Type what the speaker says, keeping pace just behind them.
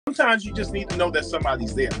sometimes you just need to know that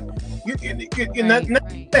somebody's there. Right.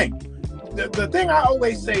 The thing I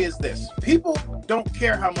always say is this: people don't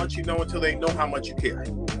care how much you know until they know how much you care.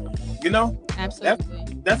 You know,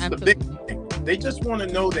 Absolutely. that's the big Absolutely. thing. They just want to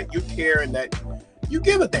know that you care and that you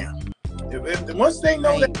give a damn. Once they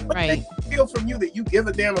know that, once Right. they feel from you that you give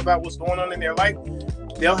a damn about what's going on in their life,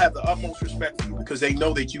 they'll have the utmost respect for you because they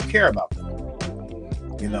know that you care about them.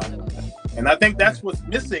 You know, Absolutely. and I think that's what's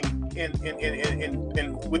missing in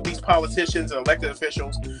with these politicians and elected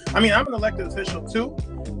officials. I mean, I'm an elected official too,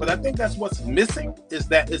 but I think that's what's missing is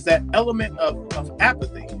that element of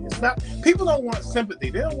apathy. It's not, people don't want sympathy.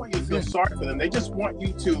 They don't want you to feel sorry for them. They just want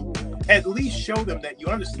you to at least show them that you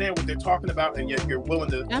understand what they're talking about and yet you're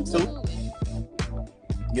willing to, Absolutely.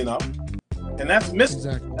 you know, and that's missing.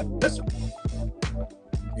 Exactly. That's missing.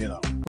 You know.